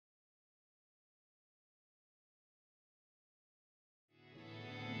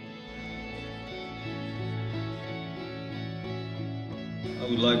I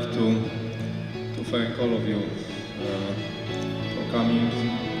would like to thank all of you for coming.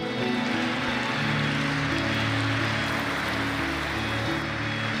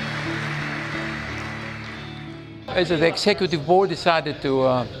 As the executive board decided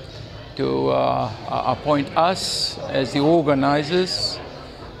to appoint us as the organizers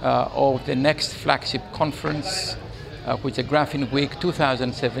of the next flagship conference, which is Graphene Week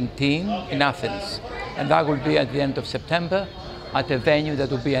 2017 in Athens. And that will be at the end of September at a venue that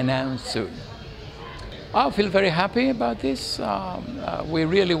will be announced soon. I feel very happy about this. We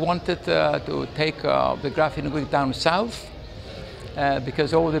really wanted to take the Graphene Week down south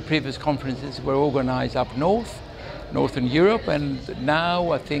because all the previous conferences were organized up north, Northern Europe, and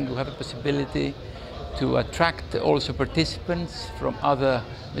now I think we have a possibility to attract also participants from other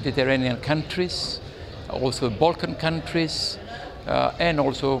Mediterranean countries, also Balkan countries, and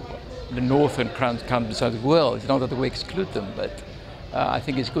also the northern countries as well. It's not that we exclude them, but I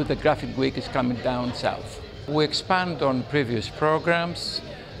think it's good that Graphene Week is coming down south. We expand on previous programs.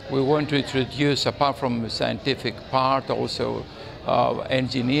 We want to introduce, apart from the scientific part, also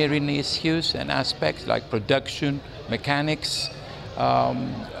engineering issues and aspects like production, mechanics,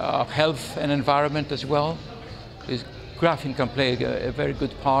 health and environment as well. Graphene can play a very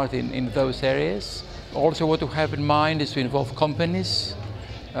good part in those areas. Also, what we have in mind is to involve companies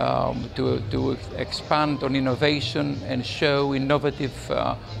to expand on innovation and show innovative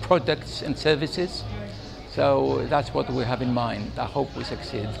products and services. So that's what we have in mind. I hope we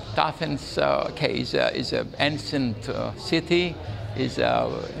succeed. Athens is an ancient city, is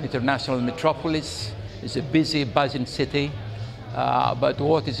an international metropolis, is a busy, buzzing city. But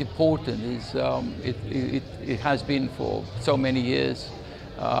what is important is it has been for so many years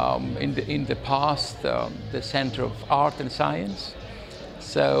in the past the center of art and science.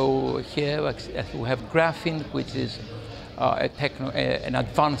 So here we have graphene, which is an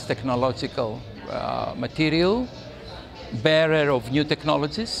advanced technological material, bearer of new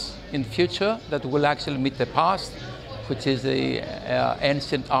technologies in the future that will actually meet the past, which is the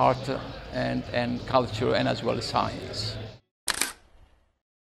ancient art and culture and as well as science.